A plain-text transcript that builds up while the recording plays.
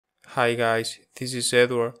Hi guys, this is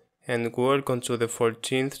Edward, and welcome to the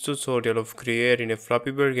 14th tutorial of creating a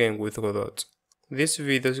Flappy Bird game with Godot. This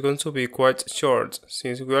video is going to be quite short,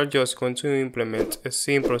 since we are just going to implement a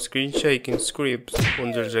simple screen shaking script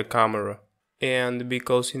under the camera. And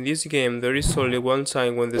because in this game there is only one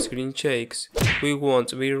time when the screen shakes, we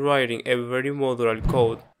won't be writing a very modular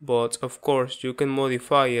code, but of course you can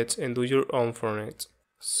modify it and do your own for it.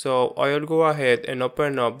 So I'll go ahead and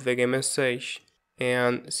open up the game stage.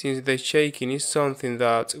 And since the shaking is something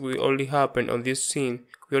that will only happen on this scene,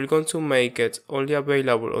 we are going to make it only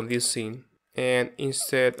available on this scene. And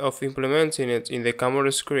instead of implementing it in the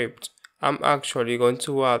camera script, I'm actually going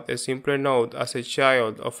to add a simple node as a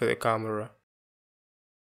child of the camera.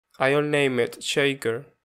 I'll name it Shaker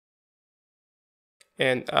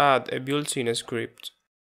and add a built-in script,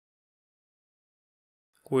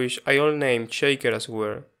 which I'll name Shaker as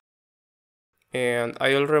well. And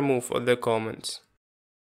I'll remove all the comments.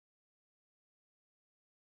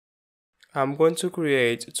 I'm going to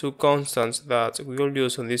create two constants that we'll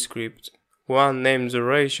use on this script. One named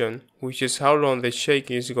duration, which is how long the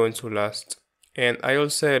shaking is going to last, and I'll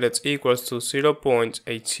set it equals to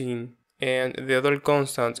 0.18, and the other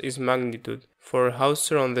constant is magnitude, for how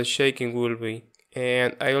strong the shaking will be,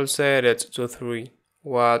 and I'll set it to 3.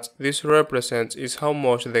 What this represents is how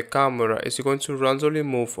much the camera is going to randomly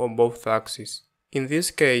move on both axes. In this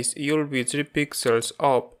case, it will be 3 pixels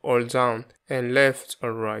up or down, and left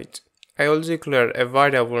or right. I'll declare a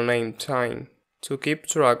variable named time to keep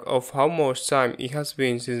track of how much time it has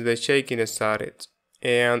been since the shaking started,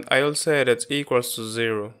 and I'll set it equals to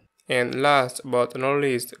 0. And last but not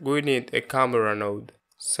least, we need a camera node.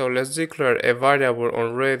 So let's declare a variable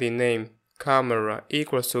already named camera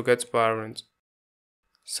equals to getParent.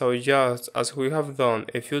 So just as we have done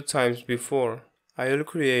a few times before, I'll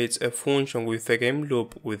create a function with a game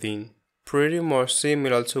loop within, pretty much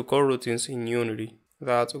similar to coroutines in Unity,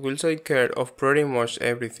 that will take care of pretty much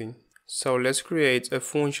everything. So let's create a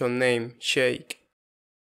function named shake.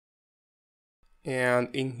 And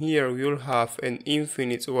in here we'll have an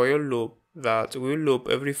infinite while loop that will loop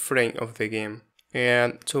every frame of the game.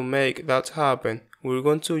 And to make that happen, we're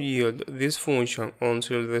going to yield this function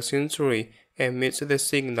until the scene tree emits the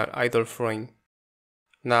signal idle frame.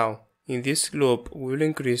 Now, in this loop we'll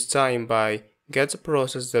increase time by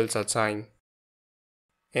getProcessDeltaTime.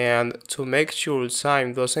 And to make sure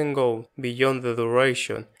time doesn't go beyond the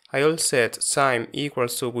duration, I'll set time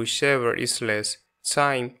equals to whichever is less,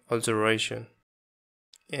 time or duration.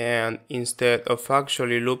 And instead of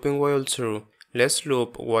actually looping while true, let's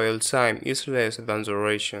loop while time is less than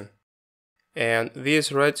duration. And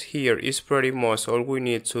this right here is pretty much all we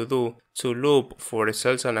need to do to loop for a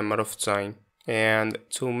certain amount of time. And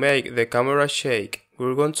to make the camera shake,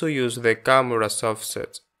 we're going to use the camera's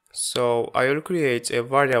offset. So I'll create a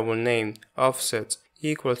variable named offset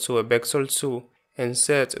equal to a vector 2 and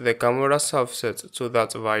set the camera's offset to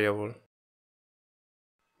that variable.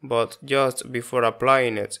 But just before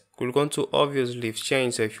applying it, we're going to obviously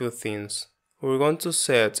change a few things. We're going to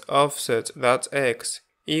set offset.x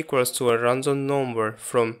equals to a random number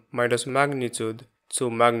from -magnitude to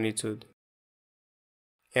magnitude.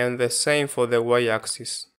 And the same for the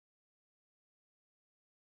y-axis.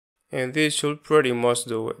 And this should pretty much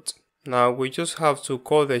do it. Now we just have to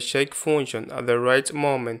call the shake function at the right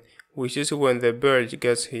moment, which is when the bird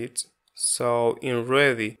gets hit. So in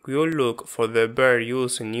ready, we'll look for the bird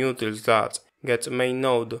using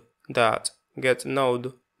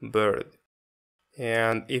utils.getMainNode.getNodeBird.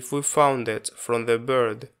 And if we found it from the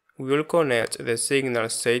bird, we'll connect the signal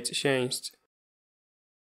state changed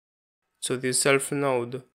to the self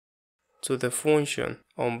node to the function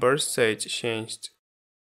onBirdStateChanged,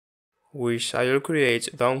 which I'll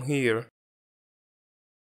create down here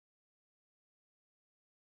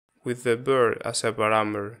with the bird as a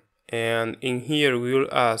parameter. And in here we will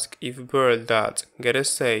ask if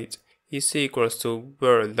bird.getState is equals to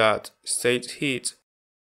bird.stateHit,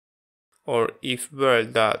 or if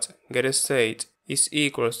bird.getState is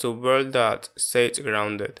equals to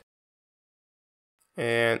bird.stateGrounded.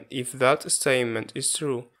 And if that statement is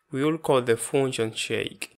true, we will call the function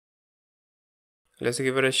shake. Let's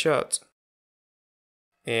give it a shot.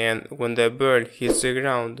 And when the bird hits the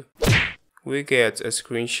ground, we get a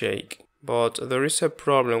screen shake. But there is a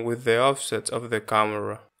problem with the offset of the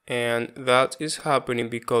camera. And that is happening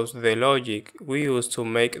because the logic we use to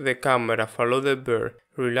make the camera follow the bird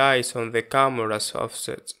relies on the camera's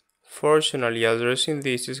offset. Fortunately, addressing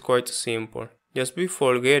this is quite simple. Just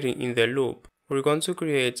before getting in the loop, we're going to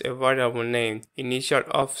create a variable named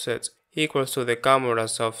initialOffset equals to the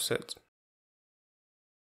camera's offset.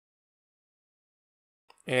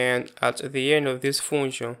 And at the end of this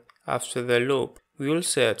function, After the loop, we will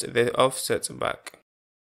set the offset back.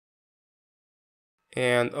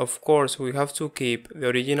 And of course we have to keep the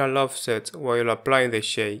original offset while applying the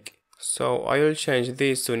shake. So I will change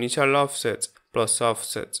this to initial offset plus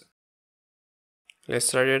offset.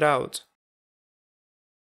 Let's try it out.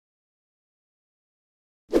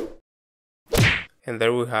 And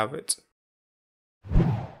there we have it.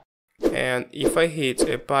 And if I hit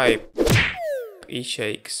a pipe, it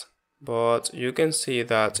shakes. But you can see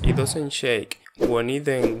that it doesn't shake when it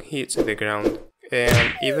then hits the ground.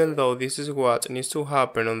 And even though this is what needs to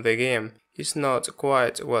happen on the game, it's not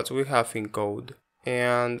quite what we have in code.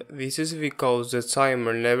 And this is because the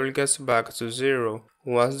timer never gets back to 0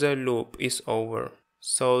 once the loop is over.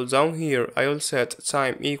 So down here I will set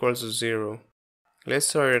time equals to 0.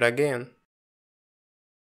 Let's try it again.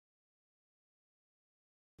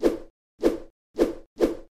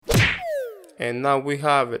 And now we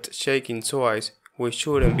have it shaking twice, which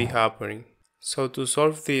shouldn't be happening. So to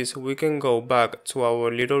solve this, we can go back to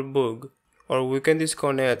our little bug, or we can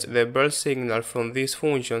disconnect the bird signal from this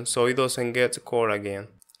function so it doesn't get called again.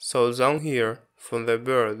 So down here, from the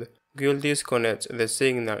bird, we'll disconnect the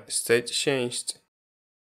signal state changed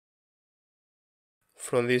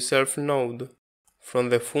from the self node, from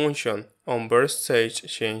the function on bird state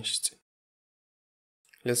changed.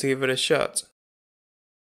 Let's give it a shot.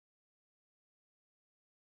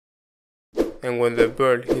 And when the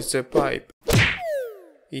bird hits the pipe,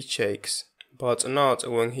 it shakes, but not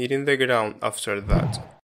when hitting the ground after that.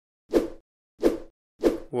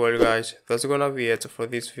 Well guys, that's gonna be it for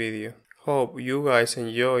this video. Hope you guys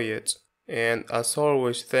enjoy it, and as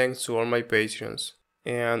always thanks to all my patrons.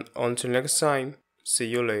 And until next time, see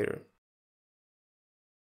you later.